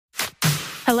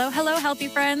Hello, healthy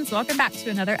friends. Welcome back to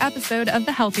another episode of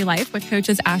The Healthy Life with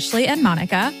coaches Ashley and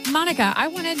Monica. Monica, I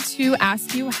wanted to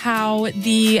ask you how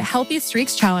the Healthy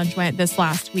Streaks Challenge went this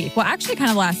last week. Well, actually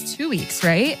kind of last 2 weeks,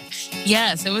 right?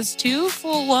 Yes, it was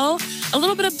a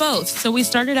little bit of both. So we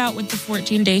started out with the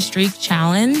 14-day streak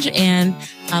challenge. And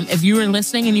if you were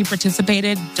listening and you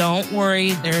participated, don't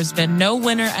worry. There's been no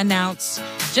winner announced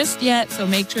just yet. So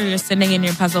make sure you're sending in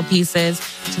your puzzle pieces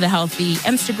to the Healthy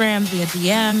Instagram via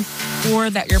DM, or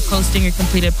that you're posting your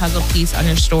completed puzzle piece on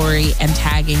your story and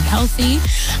tagging Healthy.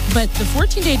 But the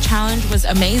 14-day challenge was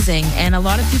amazing. And a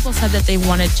lot of people said that they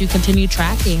wanted to continue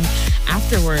tracking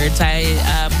afterwards. I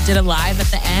did a live at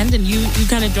the end, and you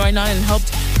kind of joined on and helped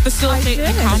facilitate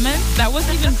the comments. That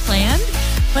wasn't even planned.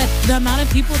 But the amount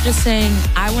of people just saying,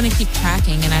 I want to keep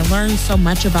tracking, and I learned so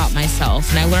much about myself,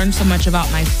 and I learned so much about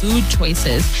my food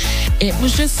choices. It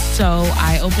was just so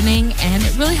eye-opening, and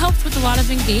it really helped with a lot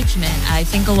of engagement. I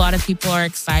think a lot of people are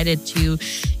excited to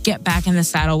get back in the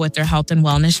saddle with their health and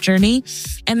wellness journey.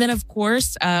 And then, of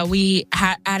course, we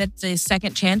added the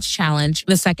Second Chance Challenge,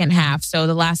 the second half. So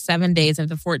the last 7 days of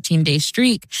the 14-day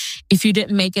streak. If you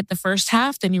didn't make it the first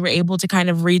half, then you were able to kind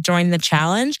of rejoin the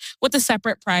challenge with a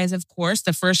separate prize, of course.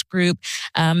 The first group,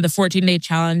 the 14-day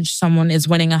challenge, someone is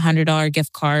winning a $100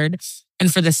 gift card.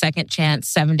 And for the Second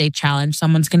Chance 7-day challenge,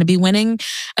 someone's going to be winning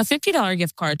a $50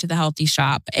 gift card to the Healthy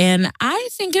Shop. And I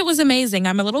think it was amazing.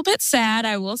 I'm a little bit sad,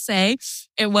 I will say.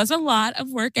 It was a lot of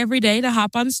work every day to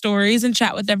hop on stories and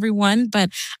chat with everyone,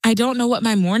 but I don't know what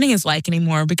my morning is like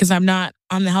anymore because I'm not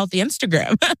on the Healthy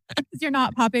Instagram. You're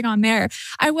not popping on there.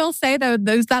 I will say, though,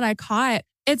 those that I caught,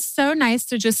 it's so nice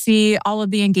to just see all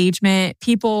of the engagement,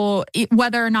 people,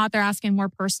 whether or not they're asking more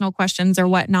personal questions or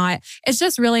whatnot. It's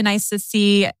just really nice to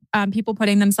see people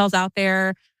putting themselves out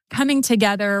there, coming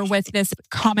together with this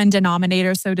common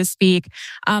denominator, so to speak.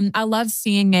 I love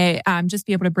seeing it just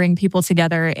be able to bring people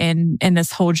together in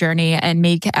this whole journey and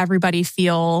make everybody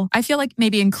feel, I feel like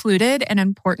maybe included and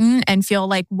important, and feel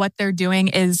like what they're doing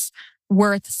is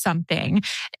worth something,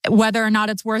 whether or not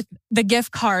it's worth the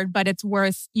gift card, but it's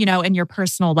worth, in your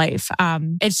personal life.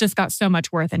 It's just got so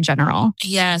much worth in general.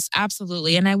 Yes,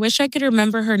 absolutely. And I wish I could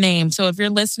remember her name. So if you're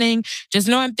listening, just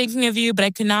know I'm thinking of you, but I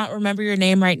could not remember your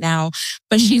name right now.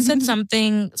 But she said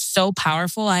something so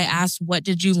powerful. I asked, what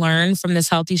did you learn from this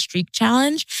Healthy Streak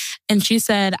Challenge? And she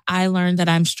said, I learned that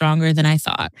I'm stronger than I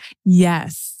thought.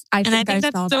 Yes. I think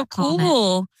that's so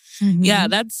cool. Mm-hmm. Yeah,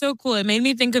 that's so cool. It made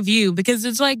me think of you because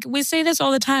it's like we say this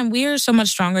all the time. We are so much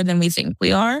stronger than we think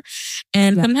we are.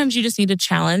 And sometimes you just need a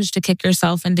challenge to kick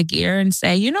yourself into gear and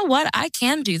say, you know what? I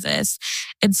can do this.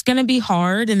 It's going to be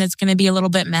hard and it's going to be a little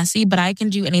bit messy, but I can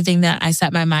do anything that I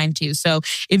set my mind to. So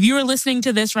if you are listening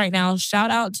to this right now, shout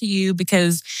out to you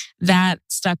because that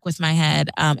stuck with my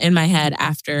head, in my head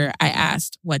after I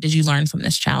asked, what did you learn from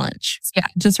this challenge? Yeah,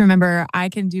 just remember, I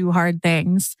can do hard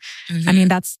things. Mm-hmm. I mean,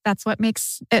 that's what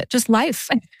makes it just life.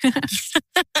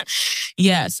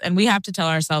 Yes. And we have to tell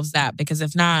ourselves that because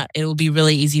if not, it will be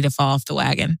really easy to fall off the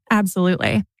wagon.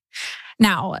 Absolutely.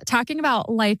 Now, talking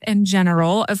about life in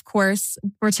general, of course,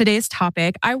 for today's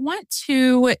topic, I want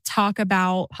to talk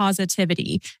about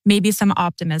positivity, maybe some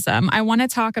optimism. I want to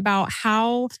talk about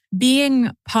how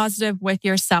being positive with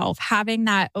yourself, having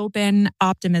that open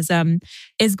optimism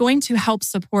is going to help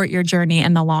support your journey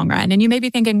in the long run. And you may be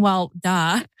thinking, well,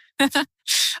 duh.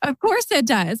 Of course it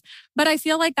does. But I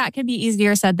feel like that can be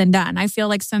easier said than done. I feel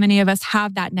like so many of us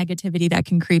have that negativity that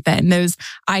can creep in, those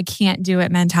I can't do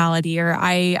it mentality, or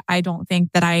I don't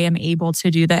think that I am able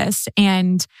to do this.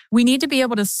 And we need to be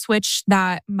able to switch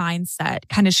that mindset,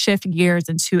 kind of shift gears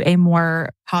into a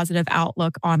more positive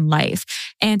outlook on life.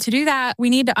 And to do that, we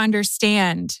need to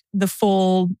understand the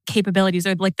full capabilities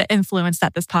or like the influence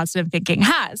that this positive thinking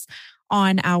has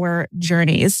on our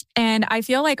journeys. And I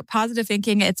feel like positive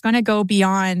thinking, it's going to go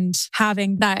beyond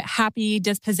having that happy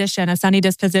disposition, a sunny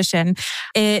disposition.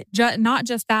 Not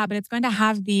just that, but it's going to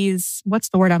have these, what's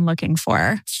the word I'm looking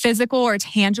for? Physical or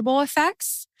tangible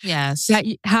effects. Yes. That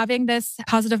having this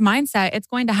positive mindset, it's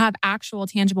going to have actual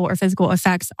tangible or physical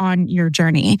effects on your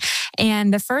journey.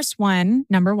 And the first one,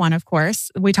 number one, of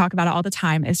course, we talk about it all the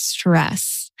time, is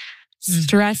stress.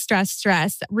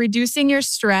 Stress. Reducing your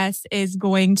stress is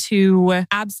going to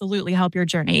absolutely help your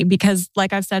journey because,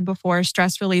 like I've said before,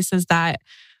 stress releases that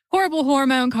horrible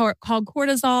hormone called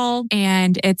cortisol,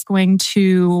 and it's going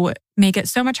to make it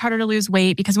so much harder to lose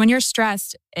weight because when you're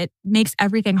stressed, it makes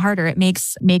everything harder. It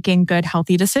makes making good,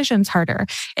 healthy decisions harder.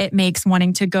 It makes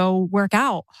wanting to go work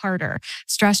out harder.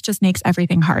 Stress just makes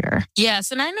everything harder.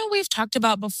 Yes. And I know we've talked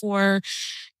about before,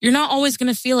 You're not always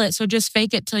going to feel it. So just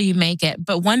fake it till you make it.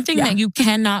 But one thing that you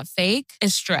cannot fake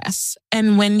is stress.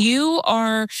 And when you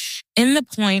are in the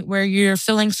point where you're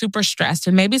feeling super stressed,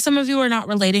 and maybe some of you are not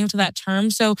relating to that term.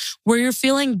 So where you're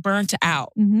feeling burnt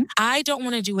out, I don't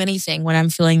want to do anything when I'm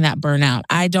feeling that burnout.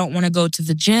 I don't want to go to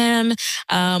the gym.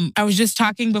 I was just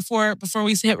talking before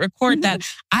we hit record that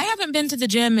I haven't been to the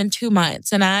gym in 2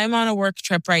 months, and I'm on a work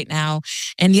trip right now.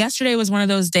 And yesterday was one of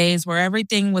those days where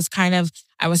everything was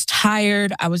I was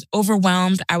tired, I was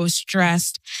overwhelmed, I was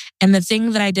stressed. And the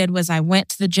thing that I did was I went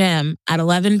to the gym at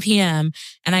 11 p.m.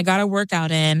 and I got a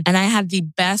workout in, and I had the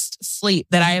best sleep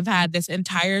that I have had this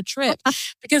entire trip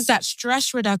because that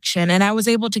stress reduction, and I was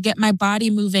able to get my body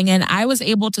moving, and I was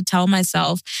able to tell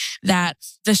myself that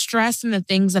the stress and the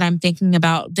things that I'm thinking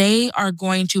about, they are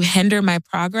going to hinder my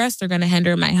progress. They're going to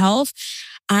hinder my health.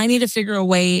 I need to figure a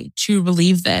way to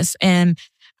relieve this. And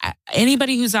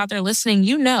anybody who's out there listening,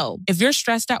 if you're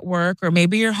stressed at work, or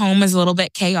maybe your home is a little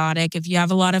bit chaotic, if you have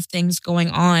a lot of things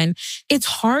going on, it's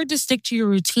hard to stick to your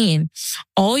routine.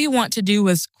 All you want to do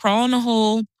is crawl in a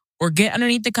hole or get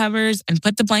underneath the covers and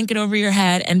put the blanket over your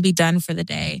head and be done for the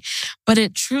day. But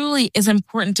it truly is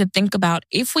important to think about,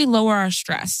 if we lower our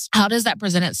stress, how does that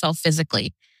present itself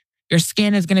physically? Your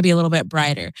skin is going to be a little bit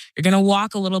brighter. You're going to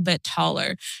walk a little bit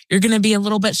taller. You're going to be a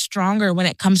little bit stronger when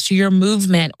it comes to your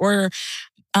movement, or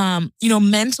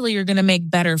mentally, you're going to make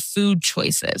better food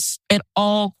choices. It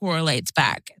all correlates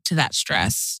back to that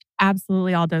stress.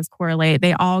 Absolutely, all does correlate.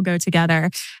 They all go together.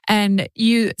 And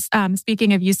you,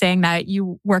 speaking of you saying that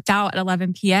you worked out at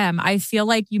 11 p.m., I feel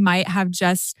like you might have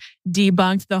just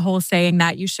debunked the whole saying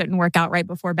that you shouldn't work out right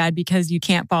before bed because you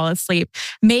can't fall asleep.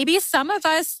 Maybe some of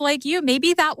us, like you,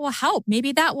 maybe that will help.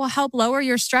 Maybe that will help lower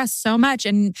your stress so much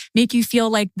and make you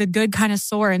feel like the good kind of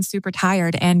sore and super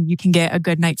tired, and you can get a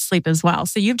good night's sleep as well.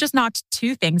 So you've just knocked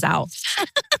 2 things out.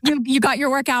 You got your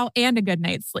workout and a good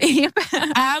night's sleep.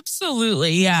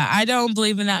 Absolutely. Yeah. I don't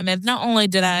believe in that myth. Not only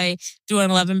did I do an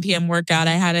 11 p.m. workout,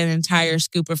 I had an entire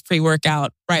scoop of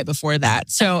pre-workout right before that.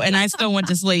 And I still went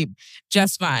to sleep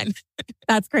just fine.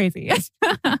 That's crazy.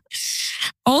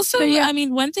 Also,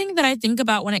 one thing that I think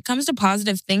about when it comes to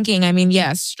positive thinking,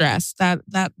 yes, stress,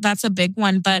 that's a big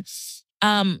one, but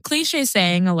cliche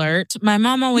saying alert. My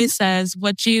mom always says,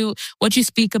 what you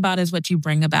speak about is what you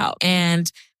bring about. And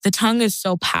the tongue is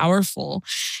so powerful,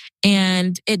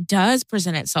 and it does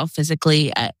present itself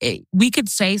physically. We could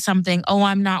say something, oh,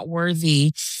 I'm not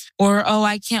worthy, or, oh,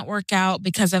 I can't work out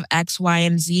because of X, Y,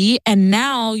 and Z. And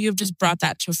now you've just brought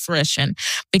that to fruition,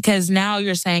 because now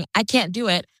you're saying, I can't do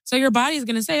it. So your body's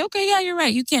going to say, okay, yeah, you're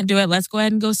right. You can't do it. Let's go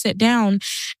ahead and go sit down.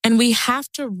 And we have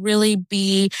to really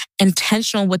be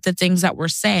intentional with the things that we're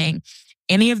saying.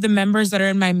 Any of the members that are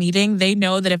in my meeting, they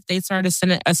know that if they start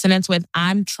a sentence with,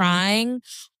 I'm trying,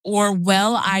 or,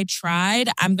 well, I tried,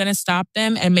 I'm going to stop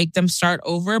them and make them start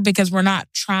over, because we're not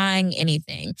trying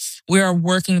anything. We are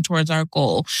working towards our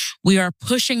goal. We are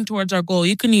pushing towards our goal.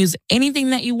 You can use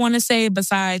anything that you want to say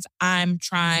besides I'm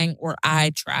trying or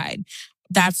I tried.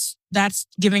 That's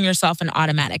giving yourself an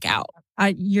automatic out.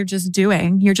 You're just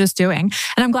doing. And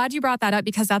I'm glad you brought that up,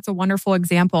 because that's a wonderful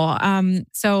example.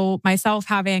 So myself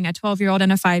having a 12-year-old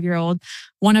and a 5-year-old,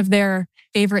 one of their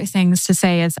favorite things to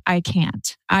say is, I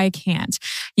can't.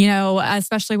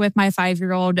 Especially with my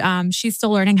 5-year-old, she's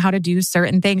still learning how to do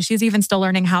certain things. She's even still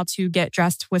learning how to get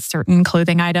dressed with certain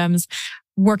clothing items,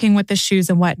 working with the shoes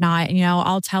and whatnot.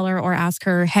 I'll tell her or ask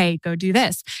her, hey, go do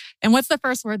this. And what's the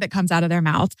first word that comes out of their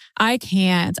mouth? I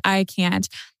can't.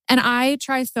 And I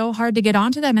try so hard to get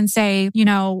onto them and say,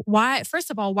 why?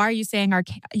 First of all, why are you saying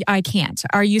I can't?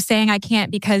 Are you saying I can't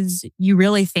because you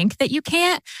really think that you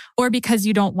can't, or because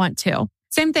you don't want to?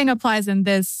 Same thing applies in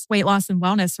this weight loss and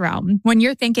wellness realm. When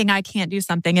you're thinking I can't do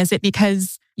something, is it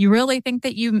because you really think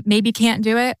that you maybe can't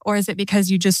do it, or is it because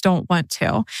you just don't want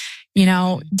to?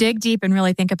 Dig deep and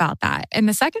really think about that. And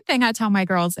the second thing I tell my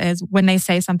girls is, when they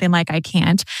say something like I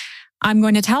can't, I'm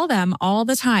going to tell them all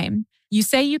the time, you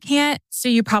say you can't, so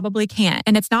you probably can't.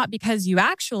 And it's not because you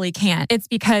actually can't. It's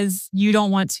because you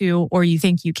don't want to, or you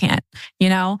think you can't,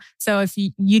 So if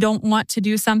you don't want to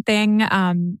do something,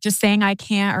 just saying I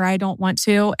can't or I don't want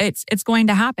to, it's going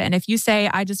to happen. If you say,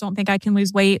 I just don't think I can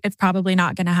lose weight, it's probably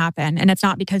not going to happen. And it's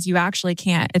not because you actually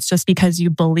can't. It's just because you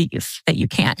believe that you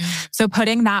can't. So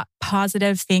putting that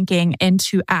positive thinking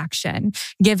into action,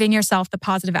 giving yourself the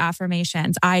positive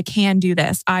affirmations. I can do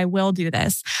this. I will do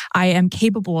this. I am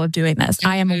capable of doing this.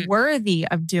 I am worthy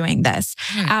of doing this.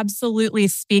 Absolutely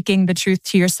speaking the truth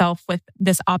to yourself with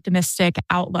this optimistic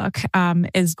outlook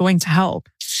is going to help.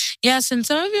 Yes, and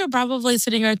some of you are probably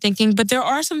sitting there thinking, but there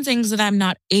are some things that I'm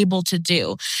not able to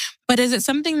do. But is it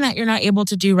something that you're not able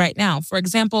to do right now? For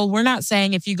example, we're not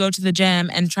saying if you go to the gym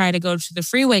and try to go to the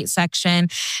free weight section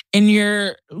and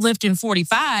you're lifting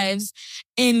 45s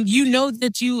and you know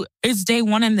that it's day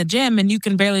one in the gym and you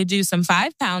can barely do some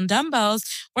 5-pound dumbbells.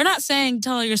 We're not saying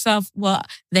tell yourself, well,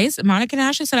 Monica and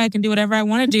Ashley said I can do whatever I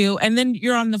want to do, and then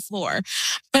you're on the floor.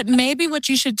 But maybe what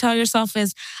you should tell yourself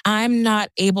is, I'm not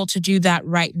able to do that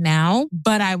right now,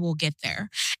 but I will get there.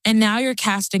 And now you're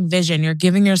casting vision. You're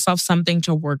giving yourself something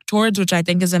to work towards, which I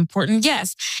think is important.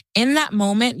 Yes, in that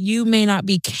moment, you may not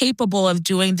be capable of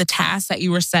doing the task that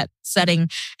you were setting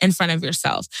in front of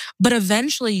yourself, but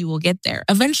eventually you will get there.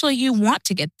 Eventually you want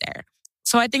to get there.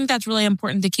 So I think that's really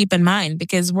important to keep in mind,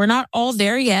 because we're not all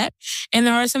there yet. And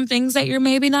there are some things that you're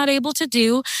maybe not able to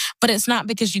do, but it's not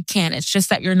because you can't. It's just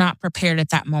that you're not prepared at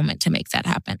that moment to make that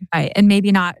happen. Right. And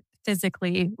maybe not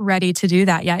physically ready to do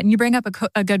that yet. And you bring up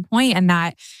a good point in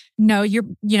that, no,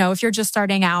 if you're just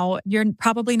starting out, you're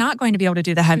probably not going to be able to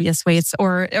do the heaviest weights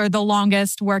or the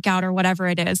longest workout or whatever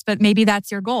it is, but maybe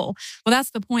that's your goal. Well, that's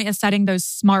the point, is setting those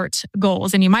SMART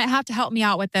goals. And you might have to help me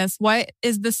out with this. What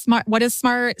does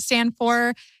SMART stand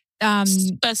for?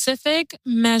 Specific,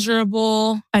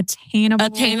 measurable,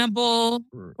 attainable.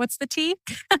 What's the T?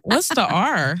 What's the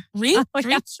R?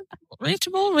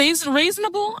 Reachable,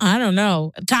 reasonable. I don't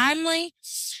know. Timely.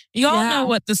 You all know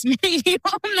what the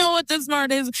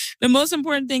SMART is. The most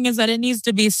important thing is that it needs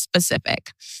to be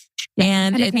specific.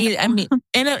 And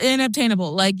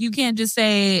inobtainable. Like, you can't just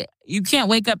say, you can't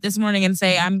wake up this morning and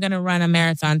say, I'm going to run a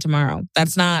marathon tomorrow.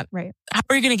 That's not right. How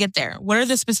are you going to get there? What are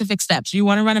the specific steps? You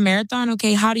want to run a marathon?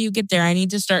 Okay, how do you get there? I need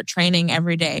to start training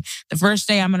every day. The first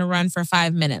day I'm going to run for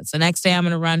 5 minutes. The next day I'm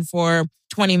going to run for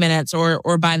 20 minutes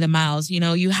or by the miles.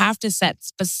 You have to set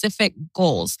specific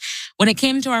goals. When it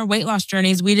came to our weight loss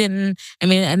journeys, in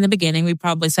the beginning, we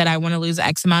probably said, I want to lose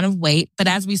X amount of weight. But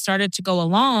as we started to go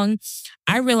along,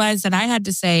 I realized that I had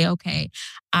to say, okay,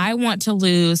 I want to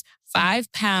lose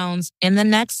 5 pounds in the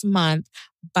next month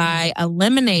by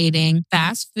eliminating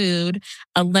fast food,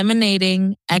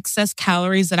 eliminating excess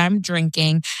calories that I'm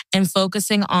drinking, and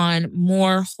focusing on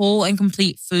more whole and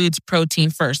complete foods,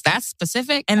 protein first. That's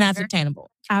specific and that's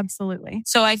attainable. Absolutely.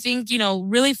 So I think,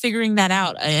 really figuring that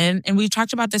out. And we've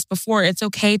talked about this before. It's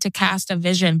okay to cast a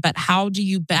vision, but how do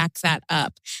you back that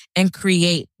up and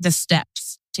create the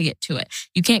steps to get to it?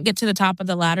 You can't get to the top of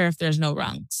the ladder if there's no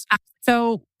rungs.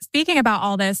 So speaking about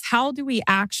all this, how do we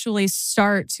actually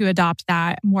start to adopt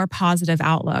that more positive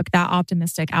outlook, that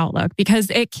optimistic outlook? Because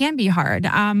it can be hard.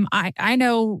 I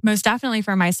know most definitely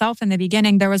for myself in the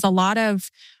beginning, there was a lot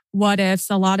of what ifs,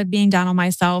 a lot of being down on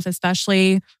myself,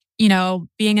 especially,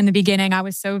 being in the beginning, I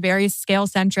was so very scale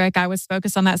centric. I was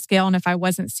focused on that scale. And if I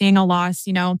wasn't seeing a loss,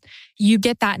 you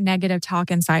get that negative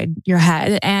talk inside your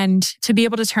head. And to be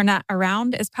able to turn that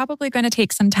around is probably going to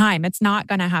take some time. It's not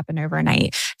going to happen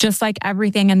overnight. Just like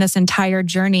everything in this entire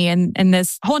journey and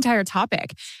this whole entire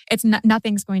topic,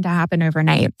 nothing's going to happen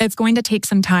overnight. It's going to take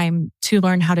some time to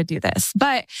learn how to do this.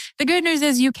 But the good news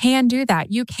is you can do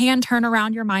that. You can turn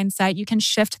around your mindset. You can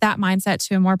shift that mindset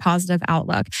to a more positive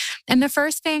outlook. And the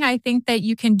first thing I think that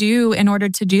you can do in order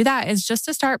to do that is just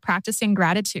to start practicing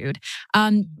gratitude.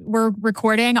 We're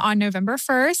recording on November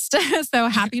 1st. So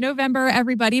happy November,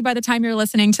 everybody, by the time you're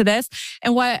listening to this.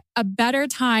 And what a better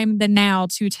time than now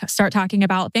to start talking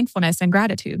about thankfulness and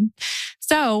gratitude.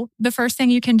 So the first thing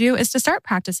you can do is to start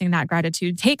practicing that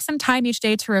gratitude. Take some time each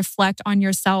day to reflect on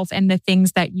yourself and the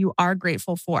things that you are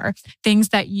grateful for, things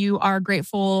that you are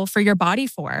grateful for your body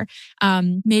for.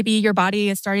 Maybe your body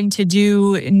is starting to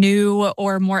do new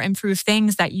or more improved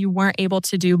things that you weren't able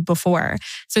to do before.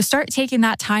 So start taking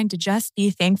that time to just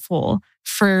be thankful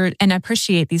for and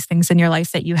appreciate these things in your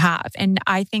life that you have. And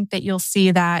I think that you'll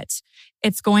see that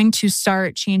it's going to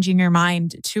start changing your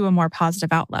mind to a more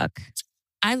positive outlook.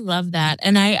 I love that.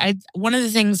 And I one of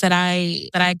the things that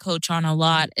I coach on a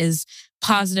lot is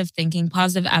positive thinking,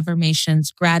 positive affirmations,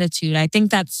 gratitude. I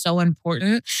think that's so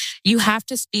important. You have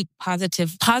to speak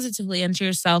positively into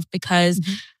yourself because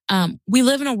we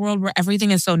live in a world where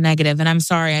everything is so negative. And I'm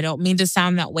sorry, I don't mean to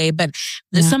sound that way, but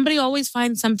somebody always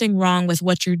finds something wrong with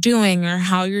what you're doing or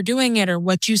how you're doing it or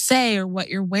what you say or what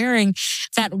you're wearing,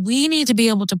 that we need to be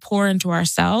able to pour into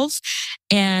ourselves.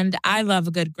 And I love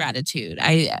a good gratitude.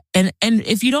 And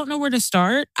if you don't know where to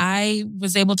start, I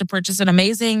was able to purchase an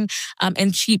amazing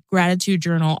and cheap gratitude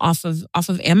journal off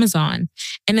of Amazon.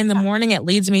 And in the morning, it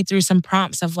leads me through some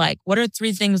prompts of like, what are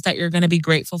 3 things that you're going to be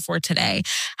grateful for today?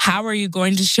 How are you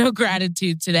going to show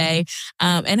gratitude today?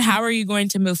 And how are you going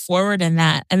to move forward in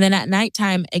that? And then at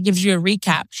nighttime, it gives you a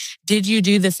recap. Did you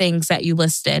do the things that you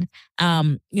listed?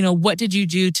 What did you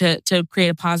do to create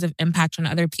a positive impact on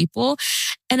other people?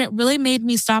 And it really made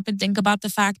me stop and think about the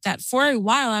fact that for a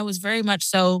while, I was very much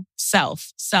so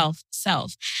self.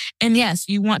 And yes,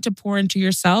 you want to pour into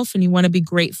yourself and you want to be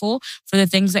grateful for the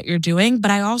things that you're doing. But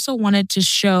I also wanted to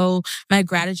show my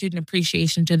gratitude and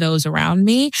appreciation to those around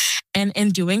me. And in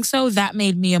doing so, that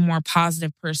made me a more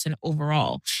positive person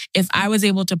overall. If I was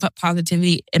able to put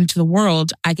positivity into the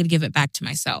world, I could give it back to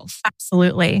myself.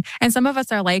 Absolutely. And some of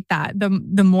us are like that.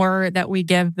 The more that we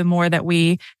give, the more that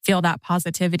we feel that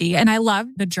positivity. And I love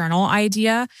the journal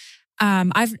idea.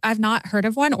 I've not heard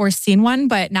of one or seen one,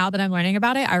 but now that I'm learning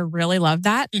about it, I really love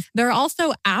that. There are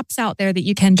also apps out there that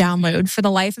you can download. For the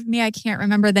life of me, I can't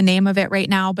remember the name of it right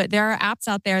now, but there are apps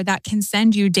out there that can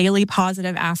send you daily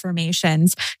positive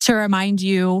affirmations to remind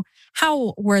you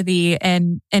how worthy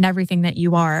and everything that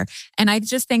you are. And I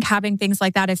just think having things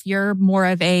like that, if you're more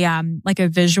of a like a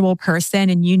visual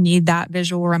person and you need that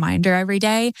visual reminder every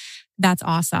day, that's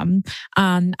awesome.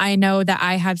 I know that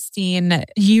I have seen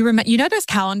you know those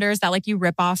calendars that like you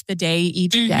rip off the day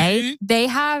each day. They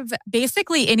have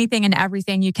basically anything and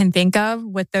everything you can think of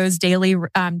with those daily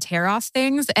tear off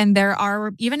things. And there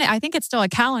are even, I think it's still a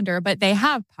calendar, but they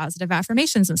have positive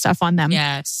affirmations and stuff on them.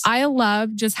 Yes. I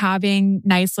love just having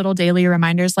nice little daily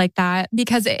reminders like that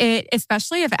because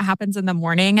especially if it happens in the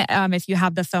morning, if you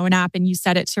have the phone app and you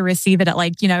set it to receive it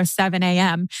at 7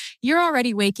 a.m., you're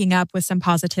already waking up with some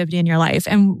positivity in your life.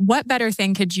 And what better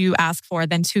thing could you ask for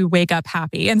than to wake up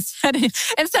happy instead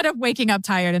of waking up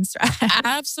tired and stressed?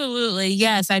 Absolutely.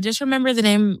 Yes. I just remember the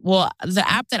name. Well, the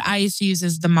app that I used to use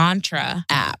is the Mantra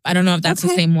app. I don't know if that's the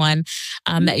same one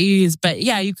that you use, but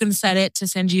yeah, you can set it to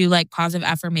send you positive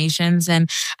affirmations. And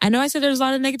I know I said there's a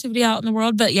lot of negativity out in the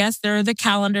world, but yes, there are the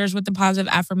calendars with the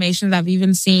positive affirmations. I've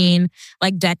even seen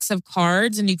decks of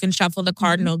cards and you can shuffle the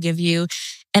card and it'll give you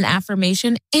an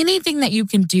affirmation. Anything that you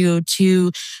can do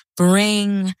to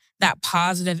bring that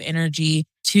positive energy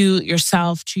to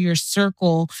yourself, to your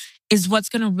circle, is what's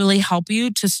going to really help you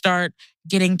to start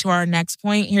getting to our next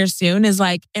point here soon is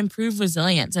improve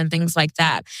resilience and things like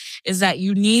that. Is that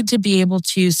you need to be able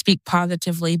to speak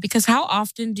positively because how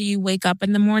often do you wake up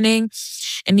in the morning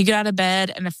and you get out of bed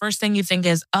and the first thing you think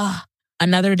is,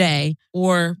 another day,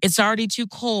 or it's already too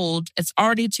cold, it's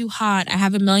already too hot, I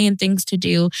have a million things to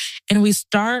do. And we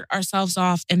start ourselves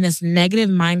off in this negative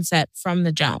mindset from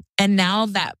the jump. And now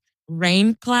that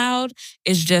rain cloud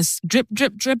is just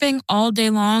dripping all day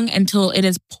long until it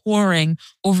is pouring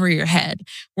over your head.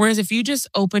 Whereas if you just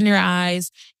open your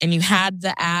eyes and you had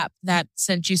the app that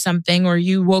sent you something, or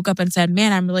you woke up and said,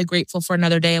 man, I'm really grateful for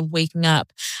another day of waking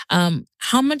up.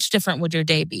 How much different would your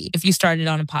day be if you started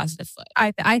on a positive foot?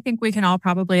 I think we can all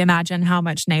probably imagine how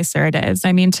much nicer it is.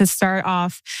 I mean, to start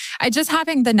off, just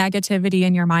having the negativity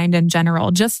in your mind in general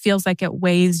just feels like it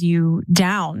weighs you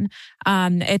down.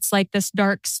 It's like this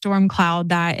dark storm cloud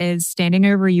that is standing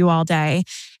over you all day.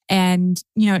 And,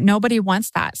 nobody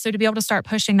wants that. So to be able to start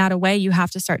pushing that away, you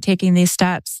have to start taking these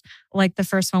steps. Like the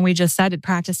first one we just said,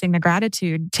 practicing the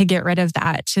gratitude to get rid of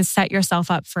that, to set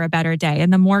yourself up for a better day.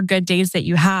 And the more good days that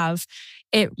you have,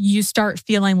 you start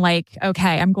feeling like,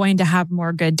 okay, I'm going to have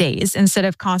more good days instead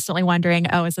of constantly wondering,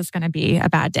 oh, is this going to be a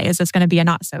bad day? Is this going to be a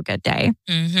not so good day?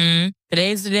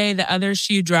 Today's the day the other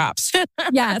shoe drops.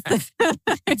 Yes,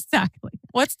 exactly.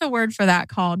 What's the word for that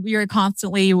called? You're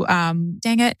constantly,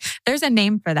 dang it. There's a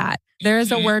name for that. There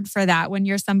is a word for that when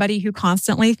you're somebody who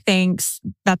constantly thinks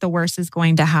that the worst is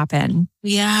going to happen.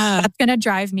 Yeah. That's going to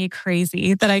drive me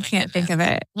crazy that I can't think of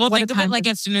it. We'll think of it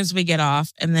as soon as we get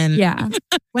off and then. Yeah.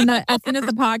 As soon as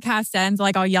the podcast ends,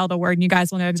 I'll yell the word and you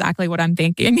guys will know exactly what I'm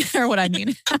thinking or what I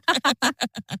mean.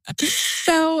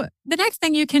 So the next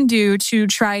thing you can do to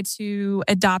try to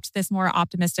adopt this more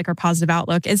optimistic or positive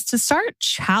outlook is to start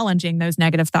challenging those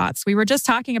negative thoughts. We were just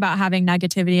talking about having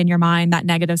negativity in your mind, that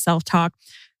negative self-talk.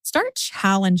 Start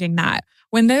challenging that.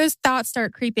 When those thoughts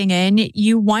start creeping in,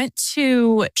 you want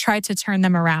to try to turn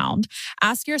them around.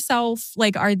 Ask yourself,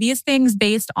 are these things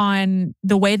based on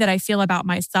the way that I feel about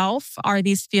myself? Are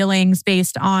these feelings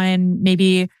based on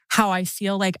maybe how I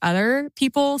feel like other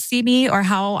people see me or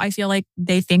how I feel like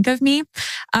they think of me?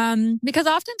 Because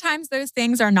oftentimes those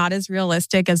things are not as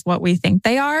realistic as what we think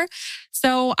they are.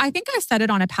 So I think I said it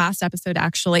on a past episode,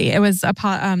 actually. It was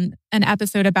an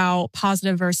episode about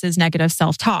positive versus negative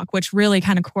self-talk, which really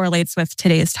kind of correlates with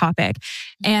today's topic.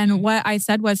 And what I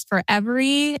said was for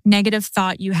every negative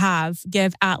thought you have,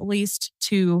 give at least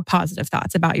 2 positive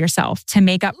thoughts about yourself to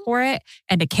make up for it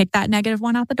and to kick that negative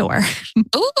one out the door.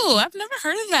 Ooh, I've never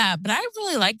heard of that, but I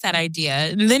really like that idea.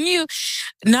 And then you're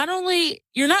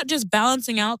not just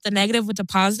balancing out the negative with the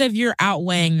positive, you're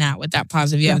outweighing that with that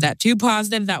positive. You have that 2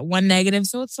 positive, that 1 negative.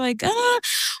 So it's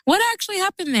What actually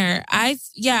happened there? I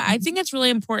think it's really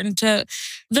important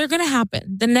they're going to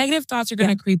happen. The negative thoughts are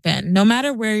going to creep in no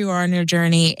matter where you are in your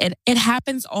journey. It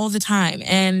happens all the time.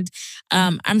 And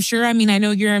I'm sure, I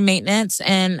know you're in maintenance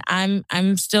and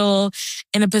I'm still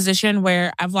in a position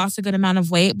where I've lost a good amount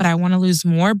of weight, but I want to lose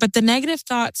more. But the negative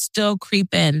thoughts still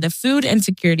creep in. The food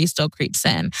insecurity still creeps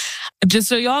in. Just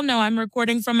so y'all know, I'm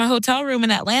recording from a hotel room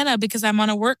in Atlanta because I'm on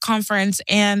a work conference,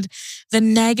 and the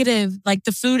negative, like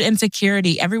the food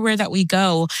insecurity, everywhere that we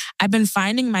go, I've been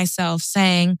finding myself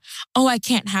saying, oh, I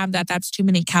can't have that. That's too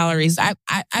many calories.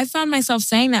 I found myself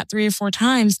saying that 3 or 4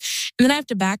 times, and then I have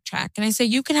to backtrack. And I say,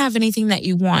 you can have anything that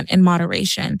you want in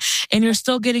moderation, and you're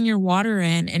still getting your water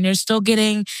in, and you're still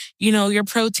getting, your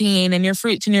protein and your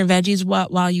fruits and your veggies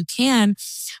while you can.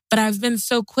 But I've been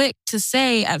so quick to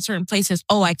say at certain places,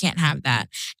 oh, I can't have that.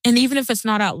 And even if it's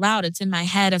not out loud, it's in my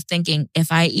head of thinking,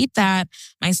 if I eat that,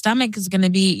 my stomach is going to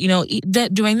be,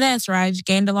 doing this, or I've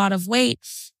gained a lot of weight.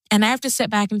 And I have to sit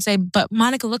back and say, but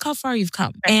Monica, look how far you've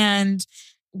come. And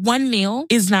one meal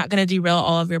is not going to derail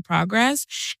all of your progress.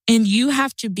 And you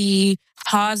have to be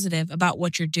positive about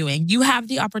what you're doing. You have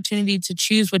the opportunity to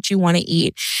choose what you want to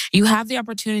eat. You have the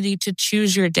opportunity to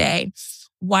choose your day.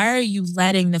 Why are you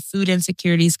letting the food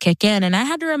insecurities kick in? And I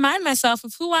had to remind myself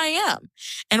of who I am.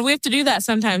 And we have to do that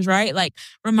sometimes, right? Like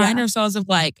remind ourselves of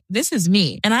this is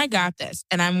me and I got this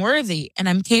and I'm worthy and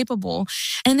I'm capable.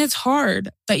 And it's hard,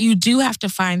 but you do have to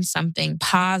find something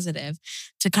positive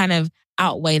to kind of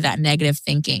outweigh that negative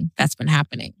thinking that's been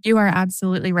happening. You are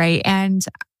absolutely right. And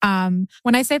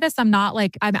when I say this, I'm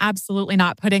absolutely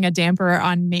not putting a damper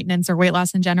on maintenance or weight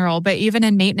loss in general, but even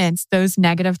in maintenance, those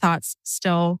negative thoughts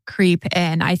still creep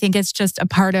in. I think it's just a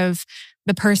part of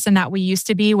the person that we used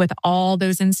to be with all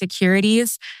those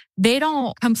insecurities. They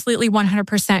don't completely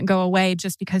 100% go away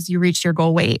just because you reach your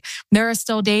goal weight. There are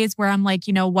still days where I'm like,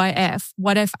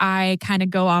 what if I kind of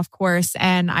go off course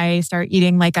and I start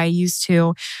eating like I used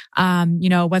to,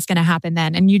 what's going to happen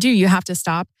then? And you have to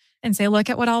stop and say, look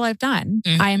at what all I've done.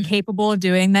 Mm-hmm. I am capable of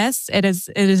doing this. It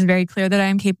is very clear that I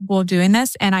am capable of doing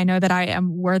this. And I know that I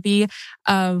am worthy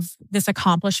of this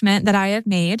accomplishment that I have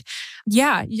made.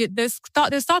 Yeah, those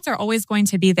thoughts are always going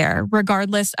to be there,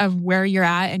 regardless of where you're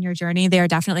at in your journey. They are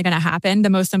definitely going to happen. The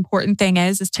most important thing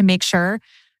is to make sure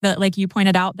that, like you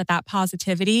pointed out, that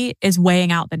positivity is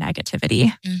weighing out the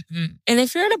negativity. Mm-hmm. And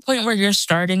if you're at a point where you're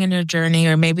starting in your journey,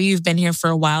 or maybe you've been here for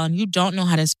a while and you don't know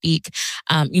how to speak,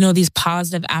 these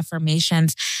positive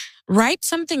affirmations, write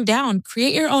something down,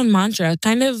 create your own mantra.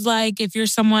 Kind of like if you're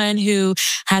someone who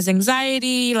has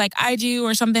anxiety like I do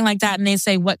or something like that, and they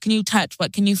say, what can you touch?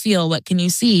 What can you feel? What can you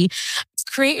see?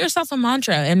 Create yourself a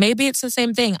mantra. And maybe it's the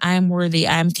same thing. I am worthy.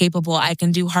 I am capable. I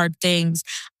can do hard things.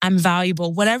 I'm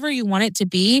valuable. Whatever you want it to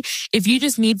be. If you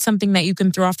just need something that you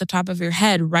can throw off the top of your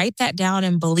head, write that down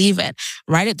and believe it.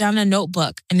 Write it down in a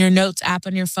notebook, in your notes app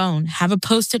on your phone. Have a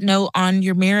Post-it note on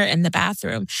your mirror in the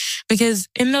bathroom. Because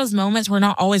in those moments, we're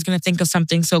not always going to think of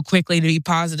something so quickly to be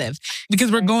positive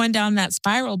because we're going down that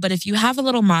spiral. But if you have a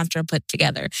little mantra put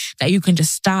together that you can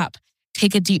just stop,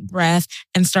 take a deep breath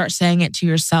and start saying it to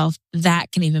yourself,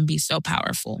 that can even be so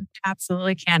powerful.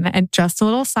 Absolutely can. And just a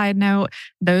little side note,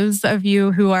 those of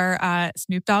you who are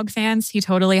Snoop Dogg fans, he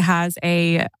totally has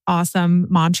a awesome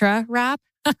mantra rap.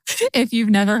 If you've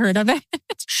never heard of it.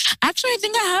 Actually, I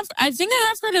think I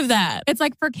have heard of that. It's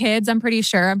like for kids, I'm pretty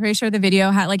sure the video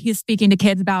had he's speaking to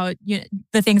kids about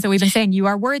the things that we've been saying. You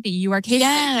are worthy. You are capable.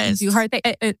 Yes. Do hard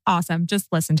things. Awesome. Just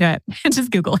listen to it.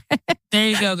 Just Google it. There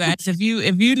you go, guys. If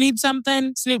you need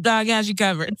something, Snoop Dogg has you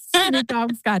covered. Snoop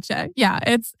Dogg's gotcha. Yeah,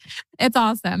 it's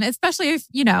awesome. Especially if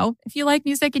you like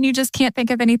music and you just can't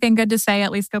think of anything good to say,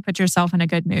 at least go put yourself in a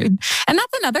good mood. And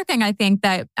that's another thing I think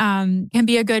that can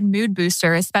be a good mood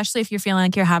booster, especially if you're feeling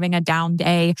like you're having a down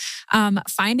day.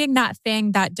 Finding that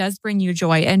thing that does bring you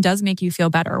joy and does make you feel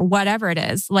better, whatever it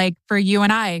is. Like for you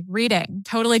and I, reading,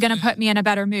 totally going to put me in a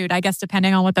better mood, I guess,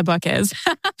 depending on what the book is.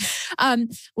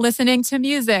 Listening to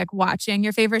music, watching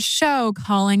your favorite show,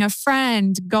 calling a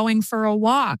friend, going for a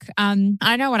walk.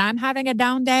 I know when I'm having a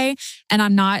down day and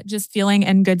I'm not just feeling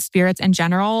in good spirits in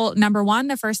general, number one,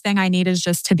 the first thing I need is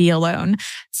just to be alone.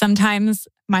 Sometimes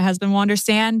my husband will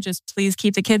understand, just please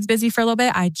keep the kids busy for a little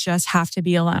bit. I just have to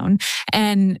be alone.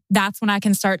 And that's when I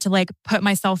can start to put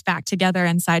myself back together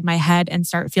inside my head and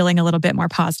start feeling a little bit more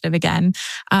positive again.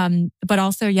 But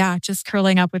also, just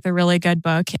curling up with a really good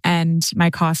book and my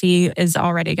coffee is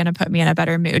already going to put me in a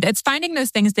better mood. It's finding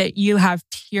those things that you have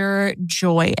pure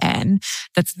joy in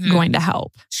that's going to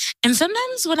help. And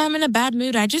sometimes when I'm in a bad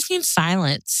mood, I just need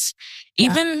silence.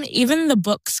 Even the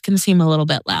books can seem a little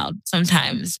bit loud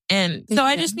sometimes. And so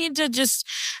I just need to just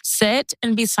sit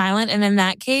and be silent. And in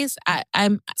that case,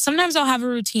 sometimes I'll have a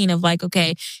routine of like,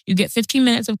 okay, you get 15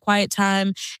 minutes of quiet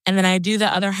time. And then I do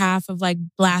the other half of like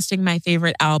blasting my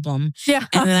favorite album. Yeah.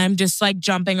 And then I'm just like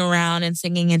jumping around and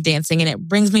singing and dancing. And it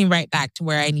brings me right back to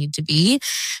where I need to be.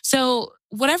 So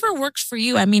whatever works for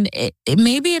you. I mean,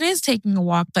 maybe it is taking a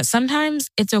walk, but sometimes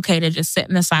it's okay to just sit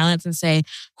in the silence and say,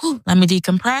 let me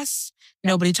decompress.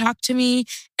 Nobody talk to me,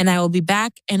 and I will be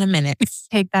back in a minute.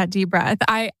 Take that deep breath.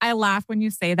 I laugh when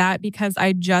you say that because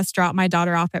I just dropped my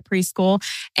daughter off at preschool.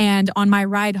 And on my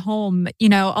ride home, a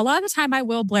lot of the time I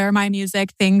will blare my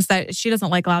music, things that she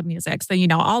doesn't like loud music. So,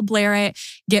 I'll blare it,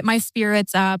 get my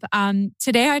spirits up.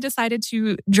 Today I decided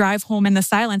to drive home in the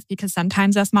silence because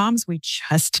sometimes us moms, we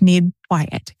just need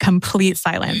quiet, complete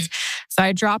silence. So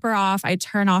I drop her off. I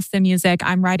turn off the music.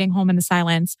 I'm riding home in the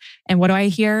silence. And what do I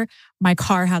hear? My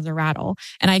car has a rattle.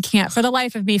 And I can't for the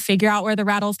life of me figure out where the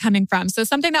rattle's coming from. So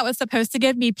something that was supposed to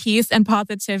give me peace and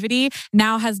positivity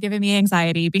now has given me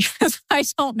anxiety because I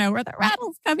don't know where the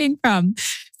rattle's coming from.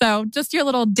 So just your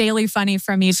little daily funny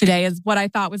from me today is what I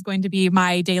thought was going to be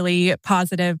my daily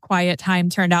positive, quiet time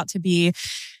turned out to be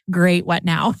great. What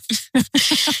now?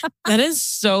 That is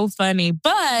so funny.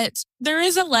 But there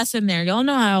is a lesson there. Y'all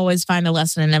know I always find a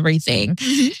lesson in everything.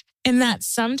 In that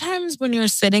sometimes when you're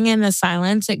sitting in the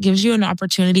silence, it gives you an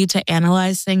opportunity to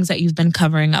analyze things that you've been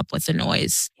covering up with the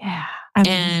noise. Yeah.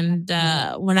 And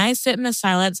when I sit in the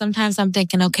silence, sometimes I'm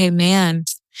thinking, okay, man,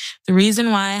 the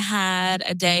reason why I had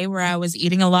a day where I was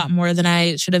eating a lot more than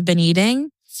I should have been eating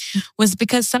was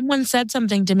because someone said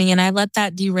something to me and I let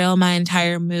that derail my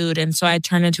entire mood. And so I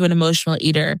turned into an emotional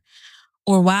eater.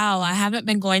 Or, wow, I haven't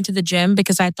been going to the gym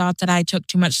because I thought that I took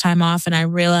too much time off and I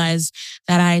realized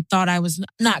that I thought I was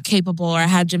not capable or I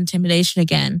had gym intimidation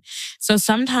again. So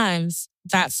sometimes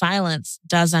that silence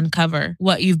does uncover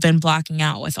what you've been blocking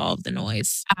out with all of the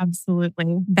noise.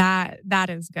 Absolutely. That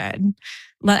is good.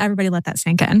 Let everybody let that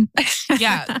sink in.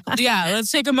 Yeah.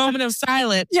 Let's take a moment of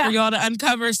silence for y'all to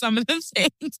uncover some of the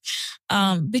things.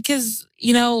 Because,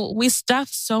 we stuff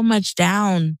so much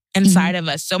down inside of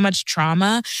us, so much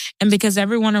trauma. And because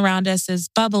everyone around us is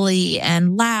bubbly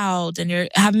and loud and you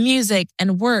have music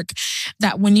and work,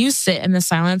 that when you sit in the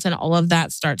silence and all of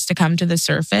that starts to come to the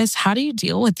surface, how do you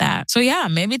deal with that? So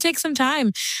maybe take some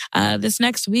time this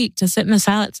next week to sit in the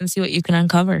silence and see what you can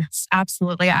uncover.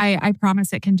 Absolutely. I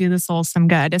promise it can do the soul some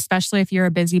good, especially if you're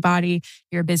a busybody,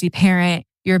 you're a busy parent,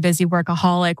 you're a busy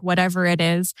workaholic, whatever it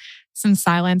is. Some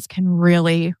silence can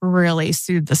really, really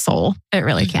soothe the soul. It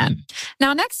really can.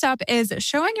 Now, next up is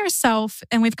showing yourself,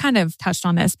 and we've kind of touched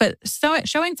on this, but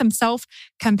showing some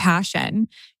self-compassion.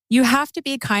 You have to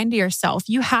be kind to yourself.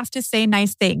 You have to say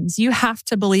nice things. You have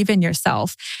to believe in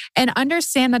yourself and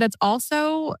understand that it's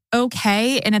also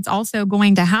okay and it's also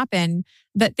going to happen,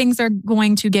 that things are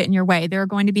going to get in your way. There are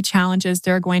going to be challenges.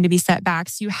 There are going to be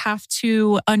setbacks. You have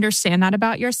to understand that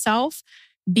about yourself.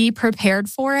 Be prepared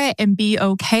for it and be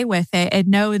okay with it and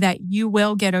know that you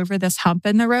will get over this hump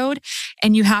in the road.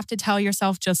 And you have to tell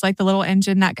yourself, just like the little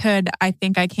engine that could, I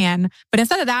think I can. But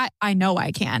instead of that, I know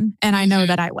I can. And I know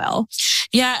that I will.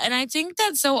 Yeah. And I think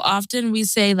that so often we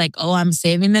say like, oh, I'm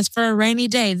saving this for a rainy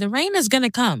day. The rain is going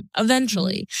to come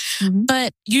eventually.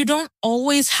 But you don't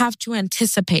always have to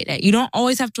anticipate it. You don't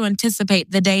always have to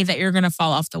anticipate the day that you're going to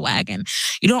fall off the wagon.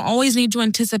 You don't always need to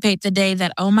anticipate the day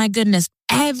that, oh my goodness,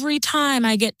 every time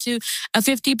I get to a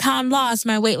 50-pound loss,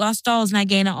 my weight loss stalls and I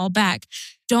gain it all back.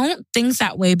 Don't think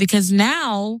that way, because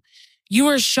now you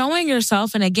are showing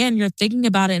yourself, and again, you're thinking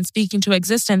about it and speaking to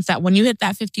existence, that when you hit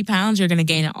that 50 pounds, you're going to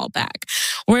gain it all back.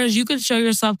 Whereas you could show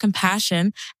yourself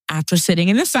compassion after sitting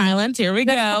in the silence, here we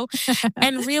go,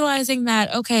 and realizing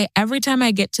that, okay, every time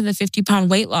I get to the 50-pound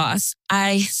weight loss,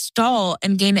 I stall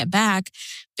and gain it back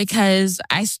because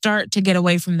I start to get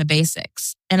away from the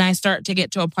basics. And I start to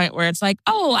get to a point where it's like,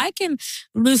 oh, I can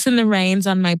loosen the reins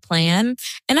on my plan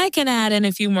and I can add in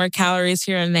a few more calories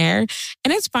here and there.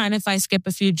 And it's fine if I skip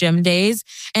a few gym days,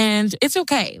 and it's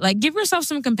okay. Like, give yourself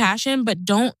some compassion, but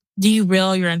don't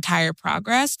derail your entire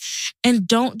progress, and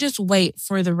don't just wait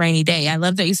for the rainy day. I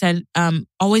love that you said,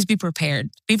 always be prepared.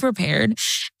 Be prepared.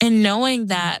 And knowing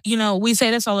that, we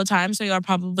say this all the time, so you're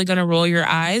probably going to roll your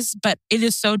eyes, but it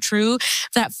is so true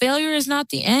that failure is not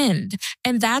the end.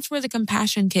 And that's where the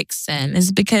compassion kicks in,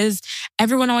 is because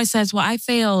everyone always says, well, I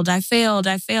failed.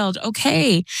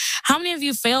 Okay. How many of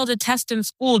you failed a test in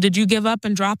school? Did you give up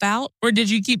and drop out, or did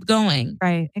you keep going?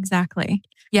 Right. Exactly.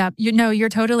 Yeah. You're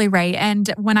totally right. And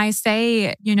when I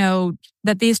say,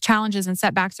 that these challenges and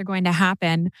setbacks are going to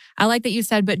happen, I like that you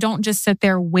said, but don't just sit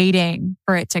there waiting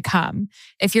for it to come.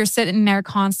 If you're sitting there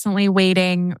constantly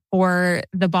waiting for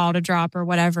the ball to drop or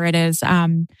whatever it is,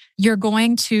 you're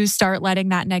going to start letting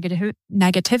that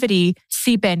negativity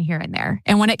seep in here and there.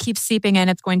 And when it keeps seeping in,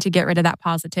 it's going to get rid of that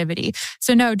positivity.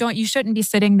 So no, you shouldn't be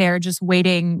sitting there just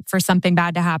waiting for something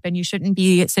bad to happen. You shouldn't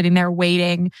be sitting there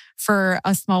waiting for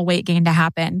a small weight gain to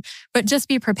happen, but just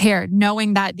be prepared,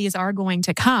 knowing that these are going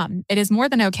to come. It is more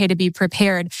than okay to be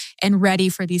prepared and ready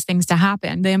for these things to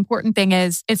happen. The important thing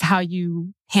is how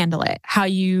you handle it, how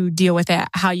you deal with it,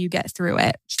 how you get through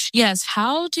it. Yes.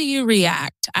 How do you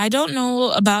react? I don't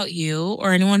know about you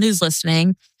or anyone who's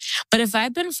listening, but if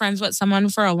I've been friends with someone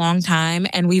for a long time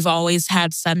and we've always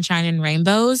had sunshine and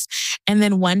rainbows, and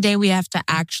then one day we have to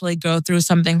actually go through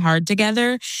something hard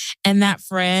together, and that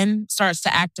friend starts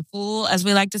to act a fool, as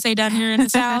we like to say down here in the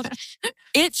South,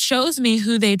 it shows me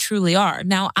who they truly are.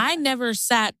 Now, I never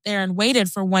sat there and waited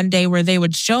for one day where they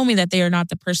would show me that they are not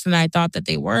the person that I thought that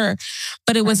they were.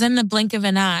 But it was in the blink of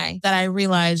an eye that I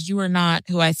realized you are not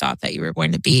who I thought that you were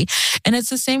going to be. And it's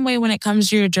the same way when it comes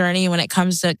to your journey, when it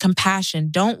comes to compassion.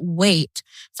 Don't wait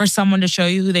for someone to show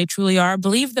you who they truly are.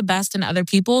 Believe the best in other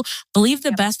people. Believe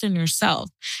the best in yourself.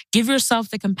 Give yourself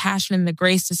the compassion and the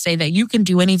grace to say that you can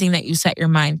do anything that you set your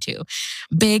mind to.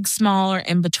 Big, small, or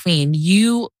in between.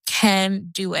 You can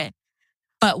do it.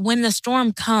 But when the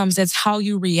storm comes, it's how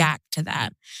you react to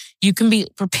that. You can be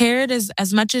prepared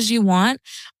as much as you want,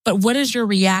 but what is your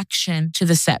reaction to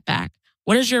the setback?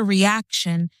 What is your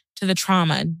reaction to the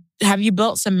trauma? Have you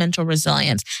built some mental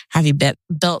resilience? Have you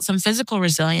built some physical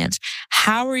resilience?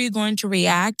 How are you going to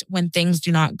react when things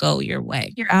do not go your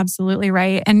way? You're absolutely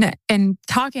right. And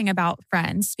talking about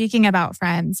friends, speaking about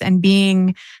friends and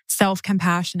being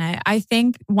self-compassionate, I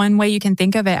think one way you can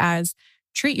think of it as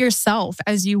treat yourself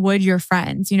as you would your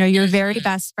friends, your very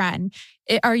best friend.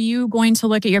 Are you going to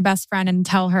look at your best friend and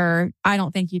tell her, I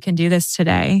don't think you can do this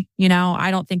today?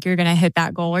 I don't think you're going to hit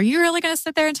that goal. Are you really going to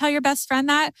sit there and tell your best friend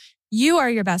that? You are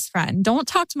your best friend. Don't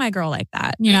talk to my girl like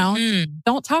that.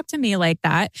 Don't talk to me like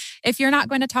that. If you're not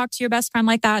going to talk to your best friend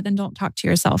like that, then don't talk to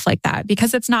yourself like that,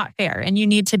 because it's not fair. And you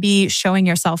need to be showing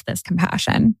yourself this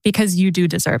compassion because you do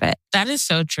deserve it. That is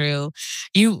so true.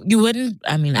 You wouldn't,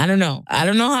 I don't know. I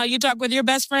don't know how you talk with your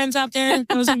best friends out there,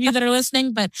 those of you that are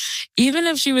listening, but even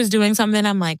if she was doing something,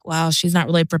 I'm like, wow, she's not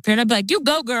really prepared. I'd be like, you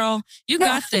go, girl. You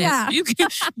got this. Yeah.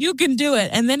 You can do it.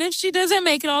 And then if she doesn't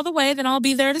make it all the way, then I'll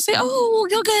be there to say, oh,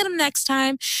 you'll get him next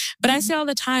time. But I say all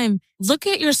the time, look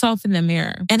at yourself in the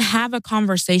mirror and have a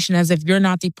conversation as if you're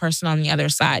not the person on the other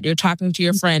side. You're talking to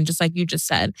your friend, just like you just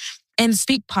said, and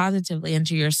speak positively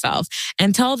into yourself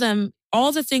and tell them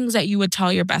all the things that you would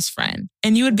tell your best friend.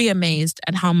 And you would be amazed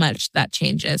at how much that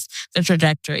changes the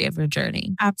trajectory of your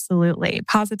journey. Absolutely.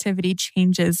 Positivity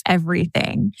changes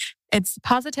everything. It's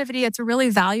positivity. It's a really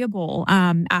valuable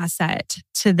asset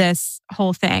to this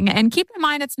whole thing. And keep in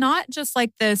mind, it's not just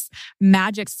like this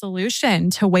magic solution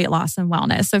to weight loss and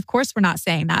wellness. Of course, we're not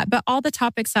saying that, but all the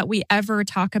topics that we ever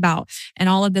talk about in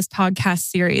all of this podcast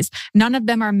series, none of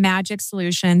them are magic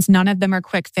solutions. None of them are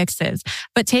quick fixes,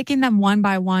 but taking them one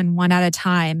by one at a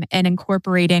time, and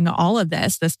incorporating all of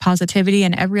this positivity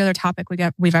and every other topic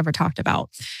we've ever talked about,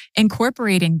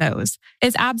 incorporating those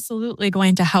is absolutely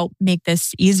going to help make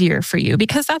this easier for you,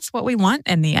 because that's what we want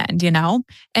in the end,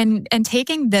 and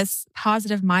taking this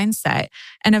positive mindset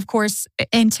and of course,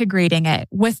 integrating it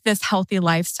with this healthy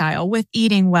lifestyle, with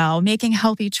eating well, making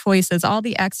healthy choices, all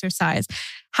the exercise,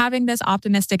 having this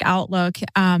optimistic outlook,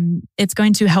 it's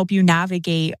going to help you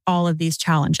navigate all of these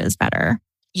challenges better.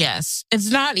 Yes,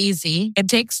 it's not easy. It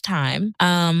takes time.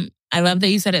 I love that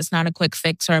you said it's not a quick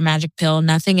fix or a magic pill.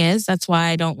 Nothing is. That's why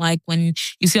I don't like when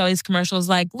you see all these commercials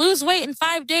like lose weight in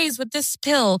 5 days with this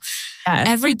pill. Yes.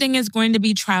 Everything is going to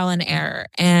be trial and error.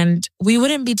 And we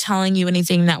wouldn't be telling you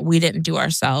anything that we didn't do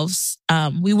ourselves.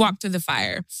 We walked through the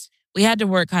fire. We had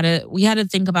to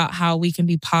think about how we can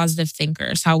be positive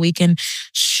thinkers, how we can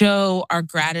show our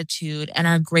gratitude and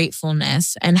our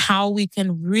gratefulness, and how we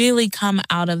can really come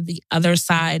out of the other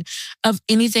side of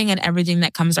anything and everything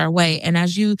that comes our way. And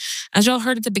as y'all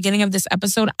heard at the beginning of this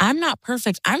episode, I'm not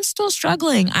perfect. I'm still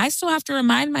struggling. I still have to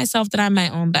remind myself that I'm my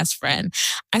own best friend.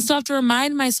 I still have to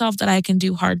remind myself that I can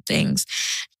do hard things.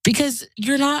 Because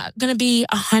you're not going to be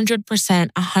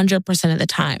 100% of the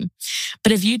time.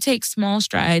 But if you take small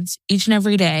strides each and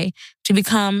every day to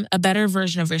become a better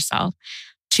version of yourself,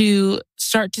 to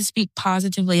start to speak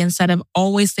positively instead of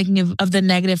always thinking of the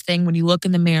negative thing when you look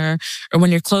in the mirror, or when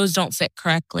your clothes don't fit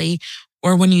correctly,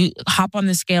 or when you hop on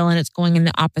the scale and it's going in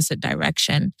the opposite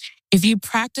direction. If you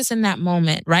practice in that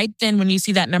moment, right then when you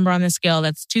see that number on the scale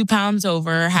that's 2 pounds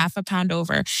over, half a pound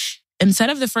over, instead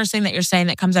of the first thing that you're saying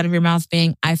that comes out of your mouth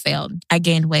being, I failed, I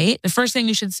gained weight, the first thing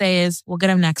you should say is, we'll get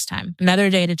them next time. Another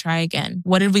day to try again.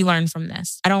 What did we learn from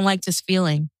this? I don't like this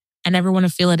feeling. I never want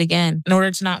to feel it again. In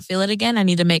order to not feel it again, I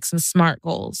need to make some smart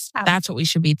goals. That's what we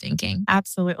should be thinking.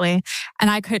 Absolutely. And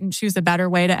I couldn't choose a better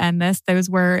way to end this. Those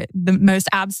were the most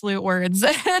absolute words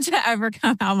to ever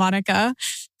come out, Monica.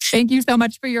 Thank you so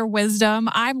much for your wisdom.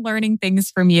 I'm learning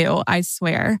things from you. I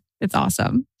swear. It's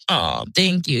awesome. Oh,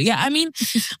 thank you. Yeah, I mean,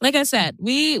 like I said,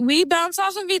 we bounce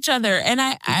off of each other. And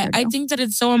I think that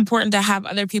it's so important to have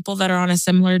other people that are on a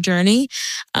similar journey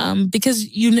because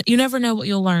you never know what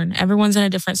you'll learn. Everyone's in a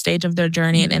different stage of their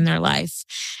journey and in their life.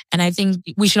 And I think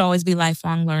we should always be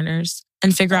lifelong learners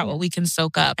and figure out what we can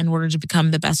soak up in order to become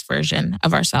the best version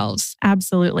of ourselves.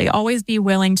 Absolutely. Always be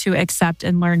willing to accept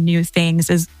and learn new things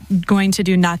is going to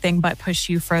do nothing but push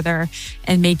you further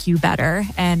and make you better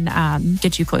and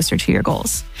get you closer to your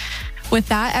goals. With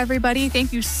that, everybody,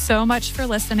 thank you so much for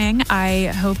listening. I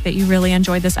hope that you really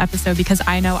enjoyed this episode because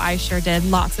I know I sure did.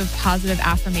 Lots of positive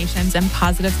affirmations and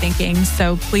positive thinking.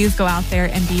 So please go out there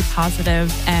and be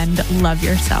positive and love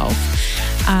yourself.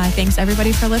 Thanks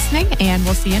everybody for listening and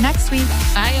we'll see you next week.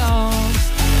 Bye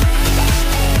y'all.